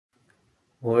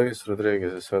Luis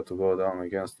Rodriguez is set to go down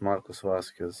against Marcos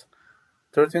Vasquez.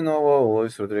 13-0,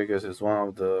 Luis Rodriguez is one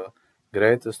of the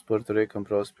greatest Puerto Rican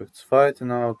prospects,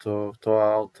 fighting out of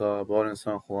Toa Alta, born in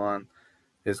San Juan.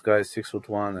 This guy is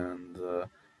 6'1", and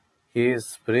he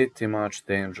is pretty much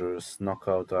dangerous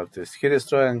knockout artist. He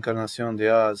destroyed Encarnacion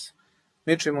Diaz,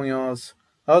 Michi Munoz,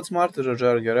 outsmarted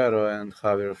Roger Guerrero and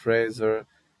Javier Fraser,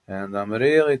 and I'm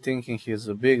really thinking he's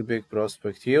a big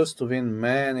prospect. He used to win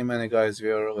many guys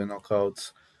via early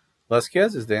knockouts.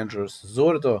 Vasquez is dangerous.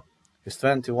 Zurdo is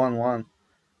 21-1,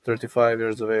 35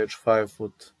 years of age,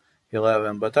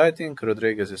 5'11", but I think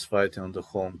Rodriguez is fighting on the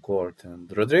home court,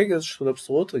 and Rodriguez should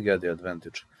absolutely get the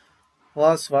advantage.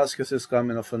 Plus, Vasquez is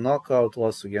coming off a knockout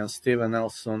loss against Steven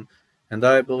Nelson, and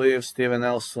I believe Steven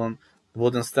Nelson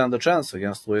wouldn't stand a chance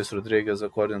against Luis Rodriguez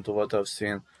according to what I've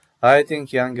seen. I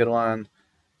think younger lion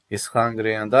is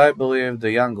hungry, and I believe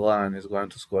the young lion is going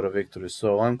to score a victory,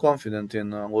 so I'm confident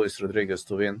in Luis Rodriguez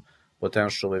to win,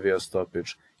 potentially via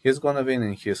stoppage. He's gonna win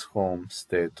in his home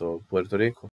state of Puerto Rico.